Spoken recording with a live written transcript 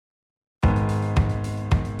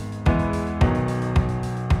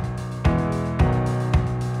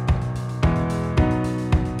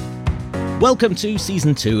Welcome to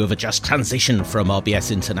Season 2 of A Just Transition from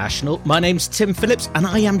RBS International. My name's Tim Phillips, and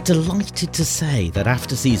I am delighted to say that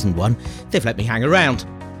after Season 1, they've let me hang around.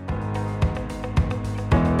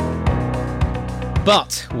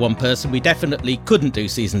 But one person we definitely couldn't do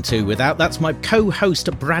Season 2 without, that's my co-host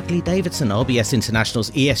Bradley Davidson, RBS International's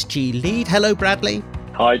ESG lead. Hello, Bradley.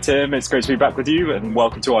 Hi, Tim. It's great to be back with you, and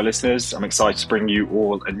welcome to our listeners. I'm excited to bring you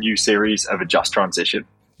all a new series of A Just Transition.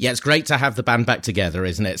 Yeah, it's great to have the band back together,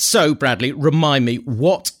 isn't it? So, Bradley, remind me,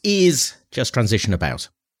 what is Just Transition about?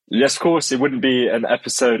 Yes, of course. It wouldn't be an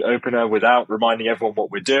episode opener without reminding everyone what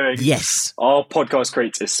we're doing. Yes. Our podcast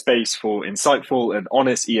creates a space for insightful and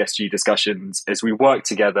honest ESG discussions as we work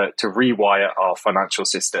together to rewire our financial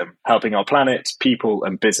system, helping our planet, people,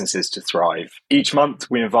 and businesses to thrive. Each month,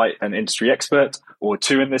 we invite an industry expert, or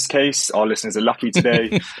two in this case, our listeners are lucky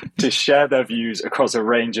today, to share their views across a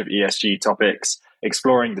range of ESG topics,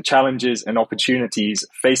 exploring the challenges and opportunities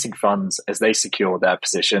facing funds as they secure their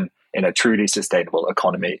position in a truly sustainable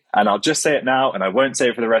economy. And I'll just say it now, and I won't say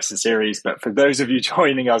it for the rest of the series, but for those of you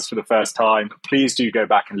joining us for the first time, please do go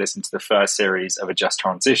back and listen to the first series of A Just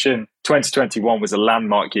Transition. 2021 was a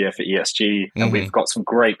landmark year for ESG, and we've got some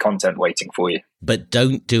great content waiting for you. But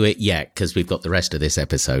don't do it yet, because we've got the rest of this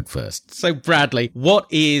episode first. So, Bradley, what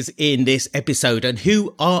is in this episode, and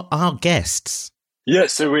who are our guests? Yeah,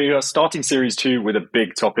 so we are starting series 2 with a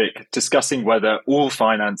big topic, discussing whether all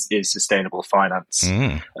finance is sustainable finance.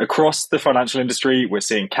 Across the financial industry, we're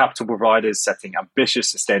seeing capital providers setting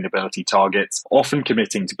ambitious sustainability targets, often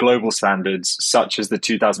committing to global standards such as the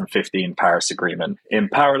 2015 Paris Agreement. In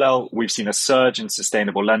parallel, we've seen a surge in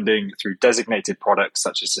sustainable lending through designated products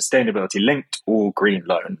such as sustainability-linked or green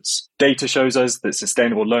loans. Data shows us that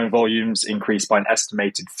sustainable loan volumes increased by an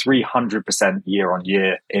estimated 300% year on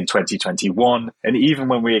year in 2021. And even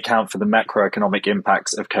when we account for the macroeconomic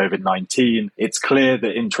impacts of COVID-19, it's clear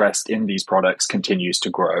that interest in these products continues to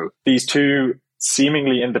grow. These two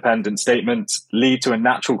seemingly independent statements lead to a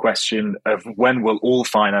natural question of when will all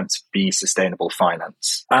finance be sustainable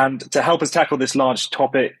finance? And to help us tackle this large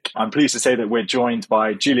topic, I'm pleased to say that we're joined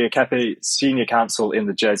by Julia Kepe, Senior Counsel in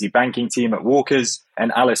the Jersey banking team at Walkers,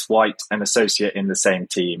 and Alice White, an associate in the same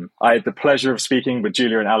team. I had the pleasure of speaking with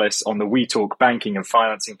Julia and Alice on the We Talk Banking and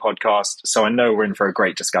Financing podcast, so I know we're in for a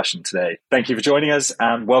great discussion today. Thank you for joining us,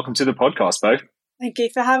 and welcome to the podcast, both. Thank you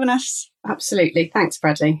for having us. Absolutely. Thanks,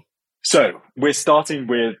 Bradley. So we're starting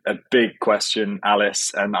with a big question,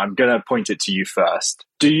 Alice, and I'm going to point it to you first.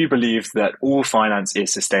 Do you believe that all finance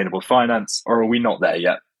is sustainable finance, or are we not there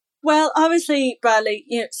yet? Well, obviously, Bradley,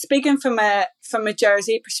 speaking from a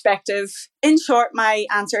Jersey perspective, in short, my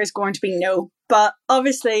answer is going to be no. But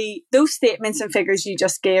obviously, those statements and figures you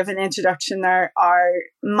just gave in the introduction there are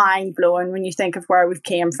mind-blowing when you think of where we've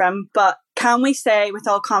came from. But can we say with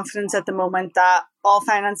all confidence at the moment that all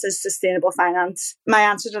finance is sustainable finance? My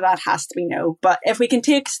answer to that has to be no. But if we can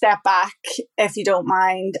take a step back, if you don't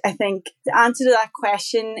mind, I think the answer to that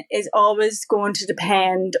question is always going to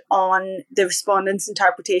depend on the respondent's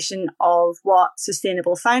interpretation of what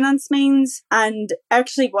sustainable finance means and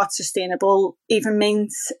actually what sustainable even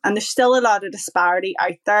means. And there's still a lot of disparity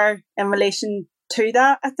out there in relation to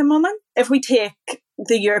that at the moment. If we take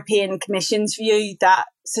the European Commission's view that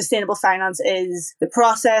sustainable finance is the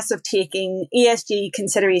process of taking ESG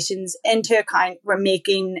considerations into account when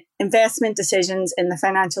making investment decisions in the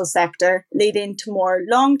financial sector, leading to more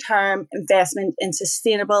long-term investment in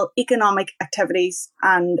sustainable economic activities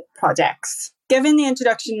and projects. Given the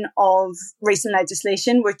introduction of recent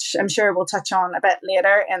legislation, which I'm sure we'll touch on a bit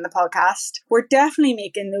later in the podcast, we're definitely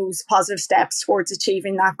making those positive steps towards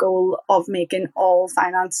achieving that goal of making all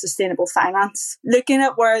finance sustainable finance. Looking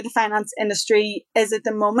at where the finance industry is at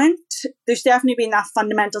the moment, there's definitely been that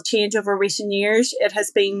fundamental change over recent years. It has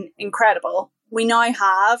been incredible. We now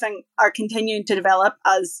have and are continuing to develop,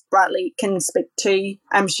 as Bradley can speak to,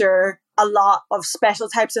 I'm sure, a lot of special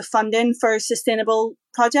types of funding for sustainable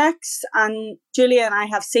projects. And Julia and I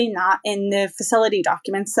have seen that in the facility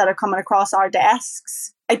documents that are coming across our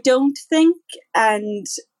desks. I don't think, and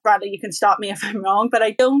Bradley, you can stop me if I'm wrong, but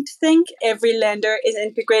I don't think every lender is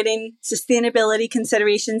integrating sustainability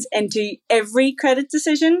considerations into every credit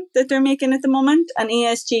decision that they're making at the moment. And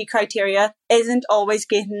ESG criteria isn't always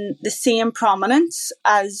getting the same prominence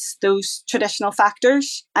as those traditional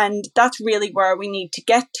factors. And that's really where we need to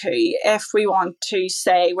get to if we want to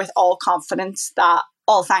say with all confidence that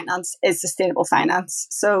all finance is sustainable finance.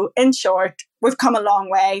 So in short, we've come a long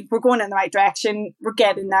way. We're going in the right direction. We're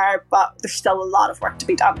getting there, but there's still a lot of work to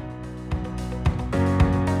be done.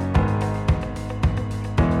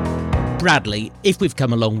 Bradley, if we've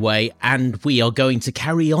come a long way and we are going to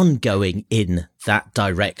carry on going in that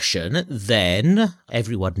direction, then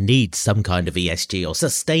everyone needs some kind of ESG or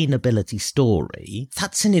sustainability story.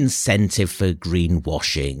 That's an incentive for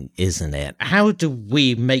greenwashing, isn't it? How do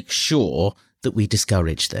we make sure that we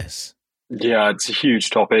discourage this? Yeah, it's a huge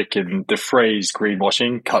topic, and the phrase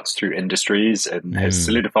greenwashing cuts through industries and has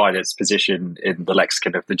solidified its position in the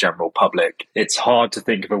lexicon of the general public. It's hard to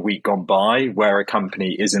think of a week gone by where a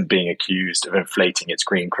company isn't being accused of inflating its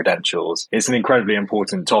green credentials. It's an incredibly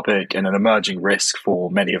important topic and an emerging risk for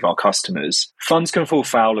many of our customers. Funds can fall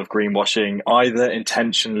foul of greenwashing either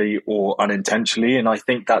intentionally or unintentionally, and I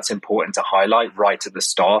think that's important to highlight right at the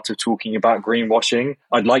start of talking about greenwashing.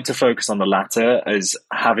 I'd like to focus on the latter, as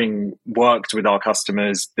having worked with our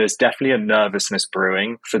customers, there's definitely a nervousness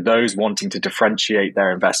brewing for those wanting to differentiate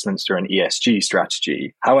their investments through an ESG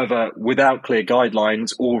strategy. However, without clear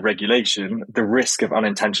guidelines or regulation, the risk of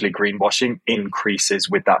unintentionally greenwashing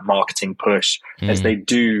increases with that marketing push as they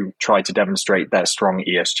do try to demonstrate their strong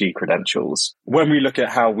ESG credentials. When we look at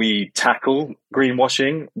how we tackle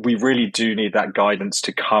greenwashing, we really do need that guidance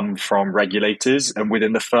to come from regulators. And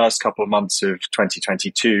within the first couple of months of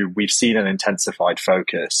 2022, we've seen an intensified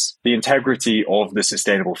focus. The integrity of the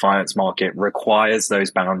sustainable finance market requires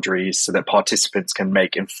those boundaries so that participants can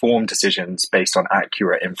make informed decisions based on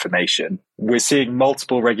accurate information. We're seeing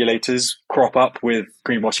multiple regulators crop up with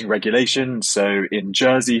greenwashing regulation. So in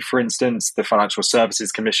Jersey, for instance, the Financial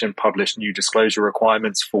Services Commission published new disclosure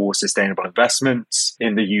requirements for sustainable investments.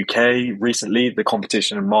 In the UK, recently, the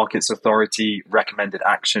Competition and Markets Authority recommended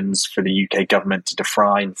actions for the UK government to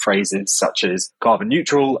define phrases such as carbon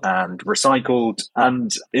neutral and recycled.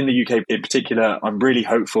 And in the UK in particular, I'm really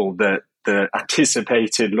hopeful that the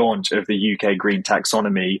anticipated launch of the UK Green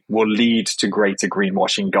Taxonomy will lead to greater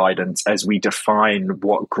greenwashing guidance as we define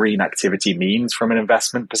what green activity means from an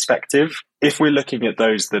investment perspective. If we're looking at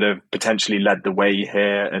those that have potentially led the way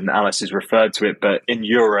here, and Alice has referred to it, but in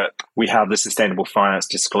Europe, we have the Sustainable Finance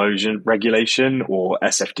Disclosure Regulation, or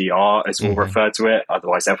SFDR, as we'll refer to it.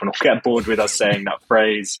 Otherwise, everyone will get bored with us saying that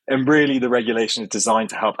phrase. And really, the regulation is designed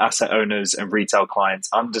to help asset owners and retail clients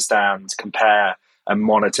understand, compare, and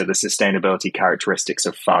monitor the sustainability characteristics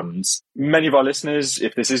of funds. Many of our listeners,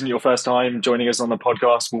 if this isn't your first time joining us on the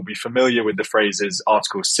podcast, will be familiar with the phrases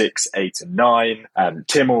Articles 6, 8, and 9.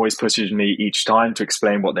 Tim always pushes me each time to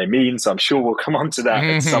explain what they mean, so I'm sure we'll come on to that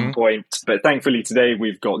at some point. But thankfully today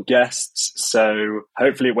we've got guests, so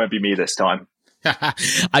hopefully it won't be me this time.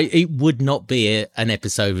 It would not be an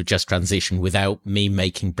episode of Just Transition without me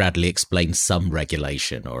making Bradley explain some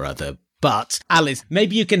regulation or other. But, Alice,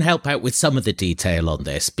 maybe you can help out with some of the detail on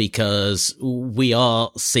this, because we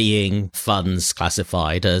are seeing funds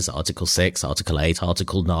classified as Article 6, Article 8,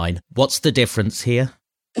 Article 9. What's the difference here?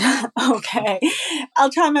 Okay.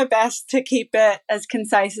 I'll try my best to keep it as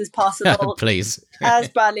concise as possible. Please. As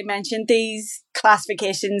Bradley mentioned, these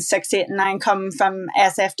classifications 6, 8 and 9 come from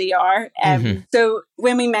SFDR. So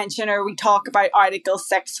when we mention or we talk about Article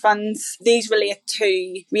 6 funds, these relate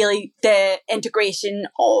to really the integration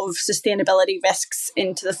of sustainability risks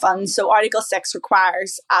into the funds. So Article 6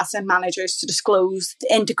 requires asset managers to disclose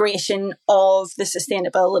the integration of the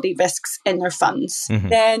sustainability risks in their funds.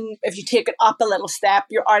 Then if you take it up a little step,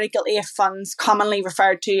 your Article 8 funds, commonly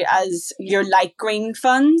referred to as your light green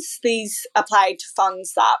funds, these apply to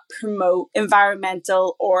funds that promote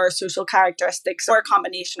environmental or social characteristics, or a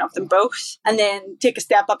combination of them both. And then take a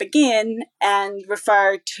step up again and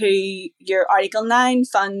refer to your Article 9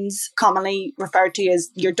 funds, commonly referred to as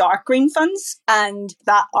your dark green funds. And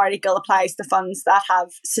that article applies to funds that have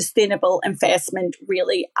sustainable investment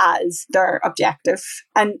really as their objective.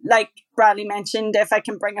 And like Bradley mentioned, if I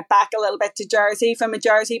can bring it back a little bit to Jersey, from a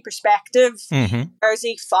Jersey perspective,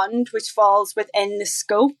 Jersey Fund, which falls within the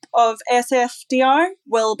scope of SFDR,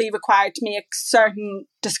 will be required to make certain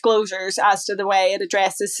disclosures as to the way it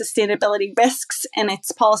addresses sustainability risks in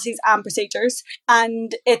its policies and procedures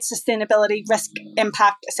and its sustainability risk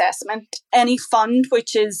impact assessment. Any fund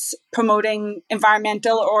which is promoting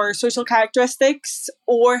environmental or social characteristics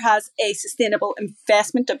or has a sustainable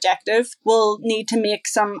investment objective will need to make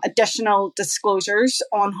some additional disclosures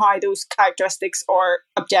on how those characteristics or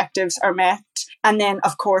objectives are met. And then,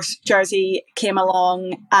 of course, Jersey came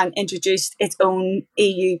along and introduced its own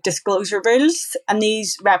EU disclosure rules. And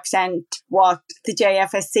these represent what the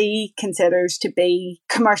JFSC considers to be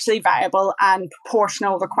commercially viable and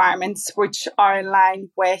proportional requirements, which are in line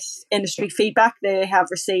with industry feedback they have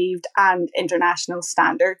received and international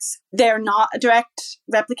standards. They're not a direct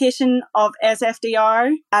replication of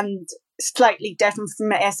SFDR, and slightly different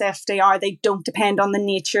from SFDR, they don't depend on the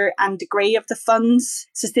nature and degree of the fund's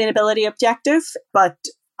sustainability objective, but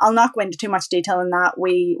I'll not go into too much detail in that.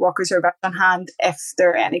 We walk reserve on hand if there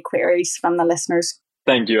are any queries from the listeners.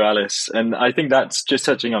 Thank you, Alice. And I think that's just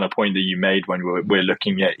touching on a point that you made when we're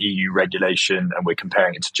looking at EU regulation and we're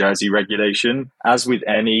comparing it to Jersey regulation. As with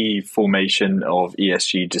any formation of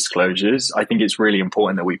ESG disclosures, I think it's really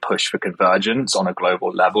important that we push for convergence on a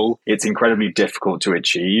global level. It's incredibly difficult to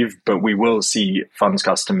achieve, but we will see funds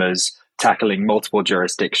customers tackling multiple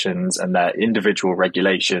jurisdictions and their individual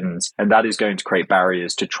regulations. And that is going to create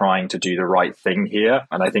barriers to trying to do the right thing here.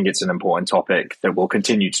 And I think it's an important topic that we'll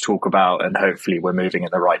continue to talk about. And hopefully we're moving in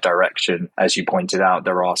the right direction. As you pointed out,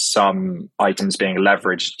 there are some items being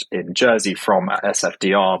leveraged in Jersey from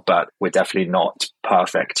SFDR, but we're definitely not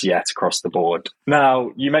perfect yet across the board.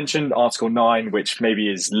 Now, you mentioned Article 9, which maybe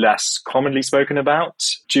is less commonly spoken about.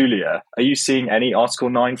 Julia, are you seeing any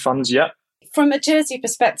Article 9 funds yet? From a Jersey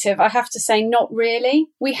perspective, I have to say not really.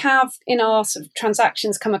 We have in our sort of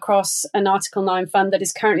transactions come across an Article 9 fund that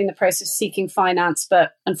is currently in the process of seeking finance,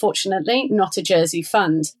 but unfortunately not a Jersey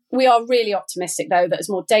fund. We are really optimistic, though, that as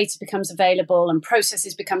more data becomes available and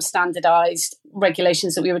processes become standardised,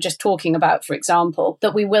 regulations that we were just talking about, for example,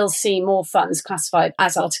 that we will see more funds classified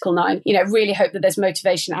as Article 9. Really hope that there's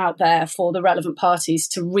motivation out there for the relevant parties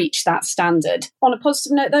to reach that standard. On a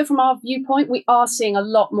positive note, though, from our viewpoint, we are seeing a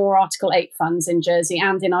lot more Article 8 funds in Jersey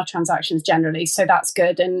and in our transactions generally. So that's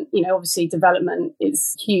good. And, obviously development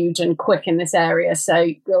is huge and quick in this area. So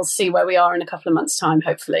we'll see where we are in a couple of months' time,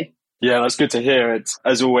 hopefully. Yeah, that's good to hear. It's,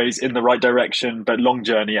 as always, in the right direction, but long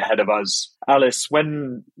journey ahead of us. Alice,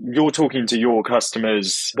 when you're talking to your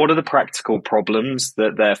customers, what are the practical problems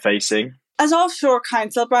that they're facing? As offshore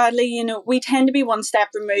counsel, Bradley, we tend to be one step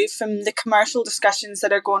removed from the commercial discussions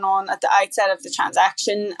that are going on at the outset of the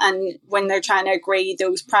transaction and when they're trying to agree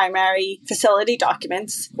those primary facility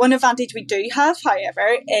documents. One advantage we do have,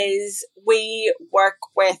 however, is we work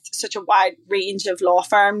with such a wide range of law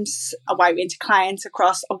firms, a wide range of clients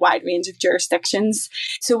across a wide range of jurisdictions.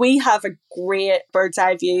 So we have a great bird's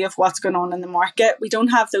eye view of what's going on in the market. We don't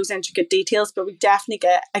have those intricate details, but we definitely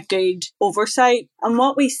get a good oversight. And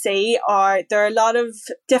what we see are there are a lot of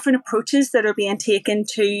different approaches that are being taken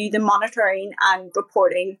to the monitoring and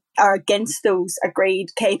reporting are against those agreed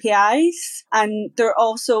KPIs. And there are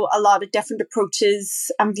also a lot of different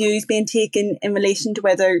approaches and views being taken in relation to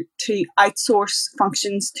whether to outsource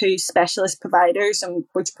functions to specialist providers and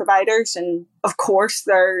which providers. And of course,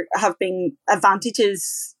 there have been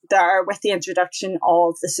advantages there with the introduction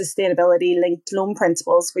of the sustainability linked loan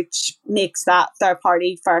principles, which makes that third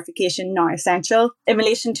party verification now essential. In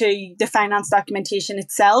relation to the finance documentation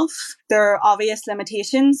itself, there are obvious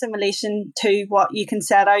limitations in relation to what you can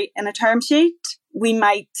set out in a term sheet. We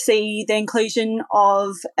might see the inclusion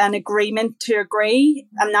of an agreement to agree,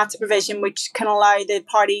 and that's a provision which can allow the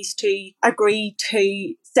parties to agree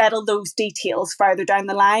to settle those details further down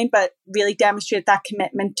the line, but really demonstrate that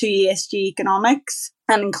commitment to ESG economics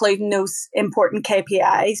and including those important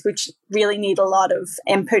KPIs, which really need a lot of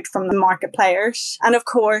input from the market players. And of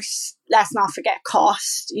course, let's not forget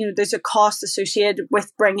cost. There's a cost associated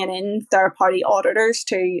with bringing in third-party auditors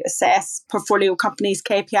to assess portfolio companies'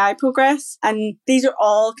 KPI progress. And these are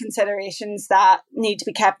all considerations that need to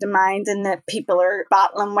be kept in mind and that people are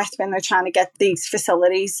battling with when they're trying to get these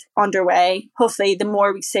facilities underway. Hopefully, the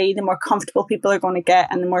more we see, the more comfortable people are going to get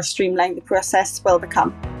and the more streamlined the process will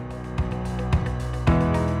become.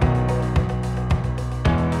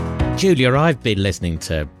 Julia, I've been listening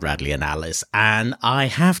to Bradley and Alice, and I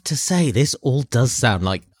have to say, this all does sound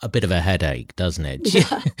like a bit of a headache, doesn't it?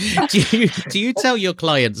 Yeah. Do you tell your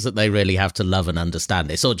clients that they really have to love and understand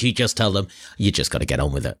this, or do you just tell them, you just got to get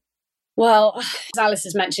on with it? Well, as Alice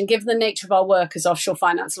has mentioned, given the nature of our work as offshore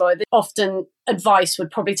finance lawyer, often advice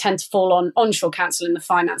would probably tend to fall on onshore counsel in the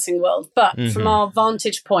financing world. But from our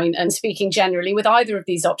vantage point and speaking generally with either of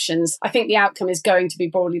these options, I think the outcome is going to be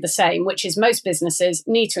broadly the same, which is most businesses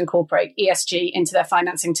need to incorporate ESG into their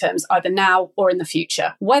financing terms either now or in the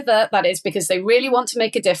future. Whether that is because they really want to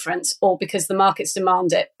make a difference or because the markets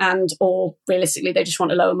demand it and or realistically they just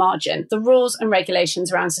want a lower margin. The rules and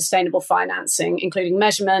regulations around sustainable financing, including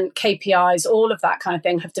measurement, KPIs, all of that kind of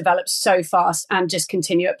thing have developed so fast and just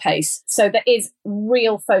continue at pace. So there is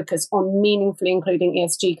real focus on meaningfully including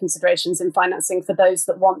ESG considerations in financing for those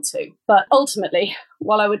that want to. But ultimately,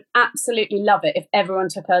 while I would absolutely love it if everyone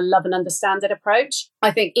took a love and understand it approach,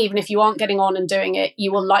 I think even if you aren't getting on and doing it,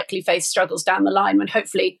 you will likely face struggles down the line when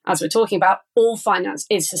hopefully, as we're talking about, all finance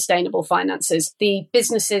is sustainable finances. The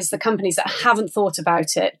businesses, the companies that haven't thought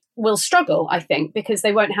about it will struggle, I think, because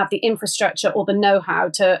they won't have the infrastructure or the know-how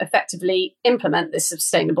to effectively implement this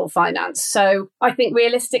sustainable finance. So I think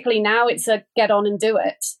realistically now it's a get on and do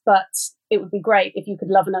it. But it would be great if you could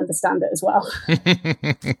love and understand it as well.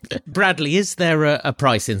 Bradley, is there a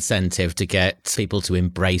price incentive to get people to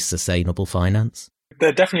embrace sustainable finance?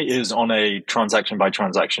 There definitely is on a transaction by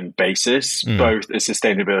transaction basis. Both a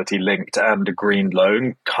sustainability linked and a green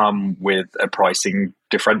loan come with a pricing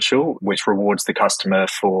differential, which rewards the customer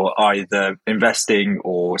for either investing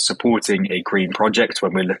or supporting a green project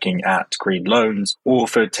when we're looking at green loans, or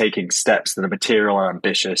for taking steps that are material and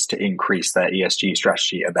ambitious to increase their ESG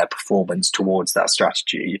strategy and their performance towards that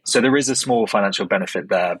strategy. So there is a small financial benefit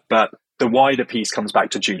there, but the wider piece comes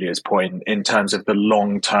back to Julia's point in terms of the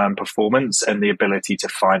long-term performance and the ability to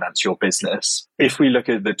finance your business. If we look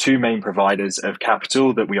at the two main providers of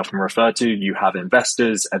capital that we often refer to, you have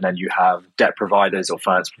investors and then you have debt providers or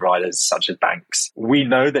finance providers such as banks. We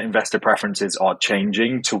know that investor preferences are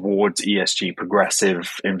changing towards ESG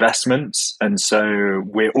progressive investments. And so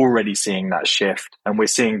we're already seeing that shift, and we're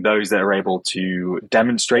seeing those that are able to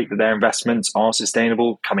demonstrate that their investments are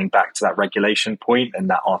sustainable, coming back to that regulation point and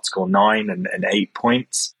that Article 9 and 8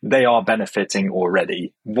 points, they are benefiting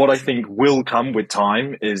already. What I think will come with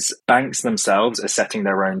time is banks themselves are setting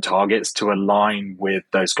their own targets to align with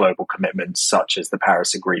those global commitments, such as the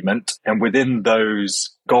Paris Agreement. And within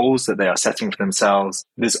those goals that they are setting for themselves,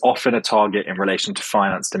 there's often a target in relation to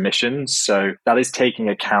financed emissions. So that is taking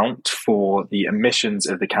account for the emissions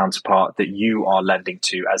of the counterpart that you are lending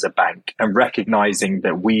to as a bank, and recognizing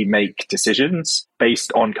that we make decisions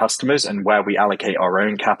based on customers and where we allocate our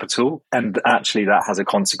own capital. And actually that has a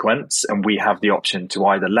consequence. And we have the option to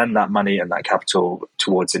either lend that money and that capital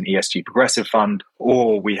towards an ESG progressive fund,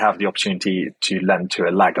 or we have the opportunity to lend to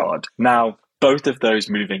a laggard. Now, both of those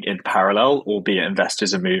moving in parallel, albeit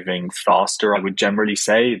investors are moving faster, I would generally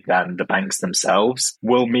say, than the banks themselves,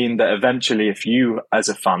 will mean that eventually if you as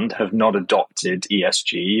a fund have not adopted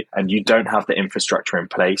ESG and you don't have the infrastructure in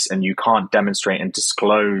place and you can't demonstrate and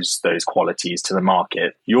disclose those qualities to the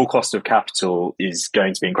market, your cost of capital is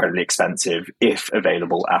going to be incredibly expensive if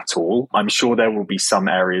available at all. I'm sure there will be some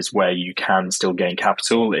areas where you can still gain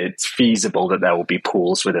capital. It's feasible that there will be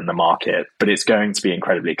pools within the market, but it's going to be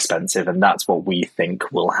incredibly expensive, and that's what we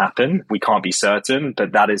think will happen. We can't be certain,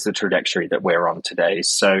 but that is the trajectory that we're on today.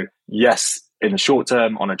 So yes, in the short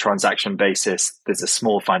term, on a transaction basis, there's a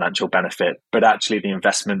small financial benefit, but actually the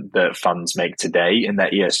investment that funds make today in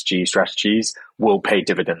their ESG strategies will pay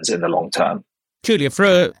dividends in the long term. Julia,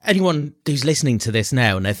 for anyone who's listening to this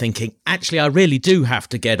now and they're thinking, actually, I really do have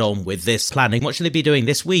to get on with this planning, what should they be doing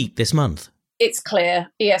this week, this month? It's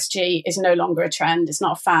clear ESG is no longer a trend. It's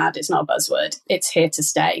not a fad. It's not a buzzword. It's here to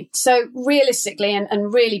stay. So realistically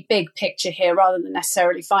and really big picture here, rather than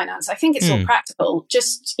necessarily finance, I think it's all practical.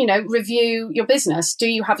 Just, review your business. Do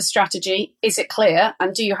you have a strategy? Is it clear?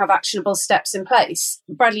 And do you have actionable steps in place?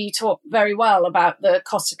 Bradley, you talked very well about the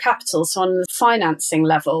cost of capital. So on the financing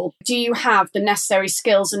level, do you have the necessary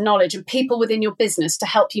skills and knowledge and people within your business to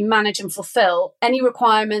help you manage and fulfill any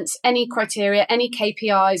requirements, any criteria, any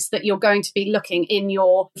KPIs that you're going to be looking in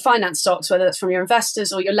your finance stocks, whether that's from your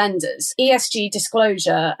investors or your lenders? ESG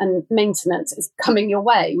disclosure and maintenance is coming your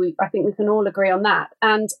way. I think we can all agree on that.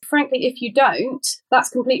 And frankly, if you don't, that's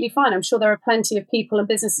completely fine. I'm sure there are plenty of people and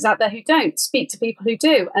businesses out there who don't. Speak to people who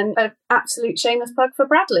do. And an absolute shameless plug for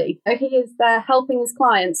Bradley. He is there helping his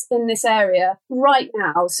clients in this area right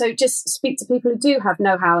now. So just speak to people who do have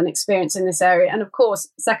know-how and experience in this area. And of course,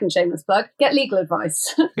 second shameless plug, get legal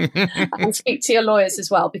advice and speak to your lawyers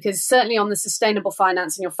as well, because certainly on the sustainable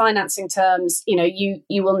finance and your financing terms,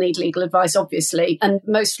 you will need legal advice, obviously. And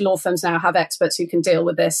most law firms now have experts who can deal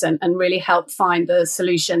with this and really help find the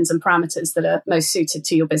solutions and parameters that are most suited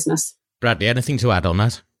to your business. Bradley, anything to add on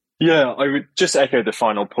that? Yeah, I would just echo the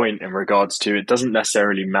final point in regards to it doesn't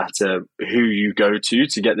necessarily matter who you go to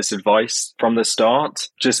get this advice from the start.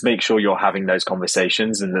 Just make sure you're having those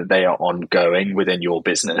conversations and that they are ongoing within your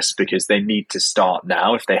business, because they need to start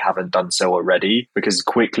now if they haven't done so already, because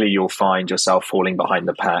quickly you'll find yourself falling behind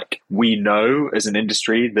the pack. We know as an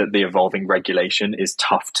industry that the evolving regulation is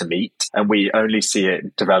tough to meet, and we only see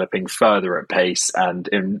it developing further at pace and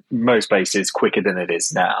in most places quicker than it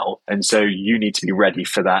is now. And so you need to be ready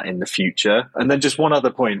for that in the future. And then just one other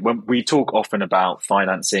point, when we talk often about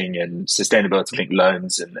financing and sustainability linked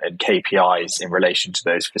loans and KPIs in relation to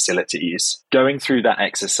those facilities, going through that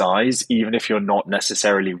exercise, even if you're not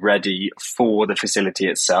necessarily ready for the facility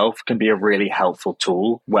itself, can be a really helpful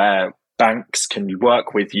tool where banks can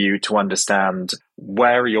work with you to understand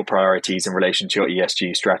where are your priorities in relation to your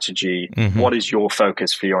ESG strategy? What is your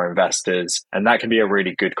focus for your investors? And that can be a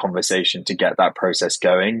really good conversation to get that process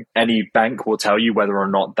going. Any bank will tell you whether or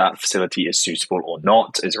not that facility is suitable or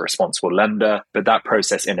not as a responsible lender, but that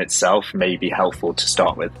process in itself may be helpful to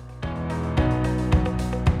start with.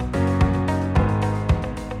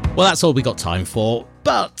 Well, that's all we got time for.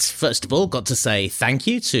 But first of all, got to say thank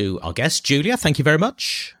you to our guest, Julia. Thank you very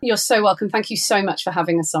much. You're so welcome. Thank you so much for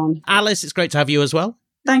having us on. Alice, it's great to have you as well.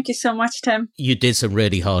 Thank you so much, Tim. You did some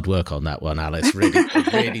really hard work on that one, Alice. Really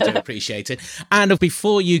do appreciate it. And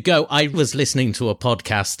before you go, I was listening to a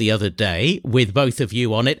podcast the other day with both of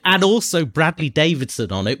you on it and also Bradley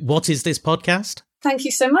Davidson on it. What is this podcast? Thank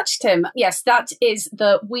you so much, Tim. Yes, that is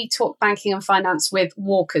the We Talk Banking and Finance with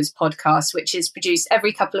Walkers podcast, which is produced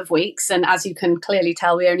every couple of weeks. And as you can clearly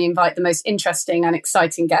tell, we only invite the most interesting and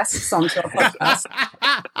exciting guests onto our podcast.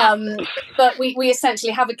 But we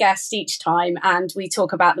essentially have a guest each time and we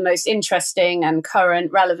talk about the most interesting and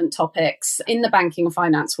current relevant topics in the banking and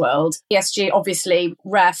finance world. ESG, obviously,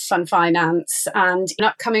 REF, fund finance, and an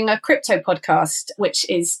upcoming crypto podcast, which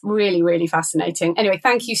is really, really fascinating. Anyway,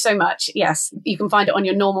 thank you so much. Yes, you can find it on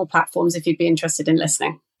your normal platforms if you'd be interested in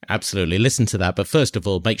listening. Absolutely. Listen to that. But first of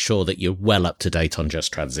all, make sure that you're well up to date on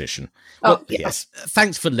Just Transition. Yes.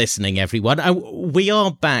 Thanks for listening, everyone. We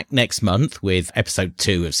are back next month with episode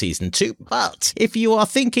 2 of season 2. But if you are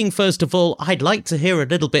thinking, first of all, I'd like to hear a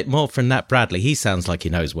little bit more from that Bradley. He sounds like he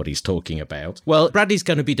knows what he's talking about. Well, Bradley's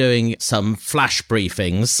going to be doing some flash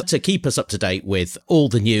briefings to keep us up to date with all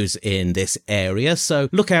the news in this area. So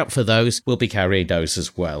look out for those. We'll be carrying those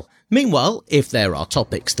as well. Meanwhile, if there are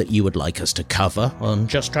topics that you would like us to cover on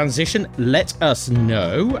Just Transition, let us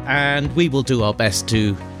know and we will do our best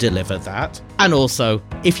to deliver that. And also,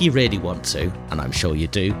 if you really want to, and I'm sure you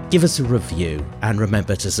do, give us a review and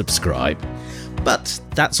remember to subscribe. But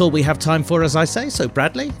that's all we have time for, as I say. So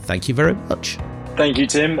Bradley, thank you very much. Thank you,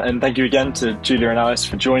 Tim, and thank you again to Julia and Alice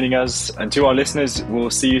for joining us. And to our listeners, we'll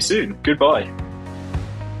see you soon. Goodbye.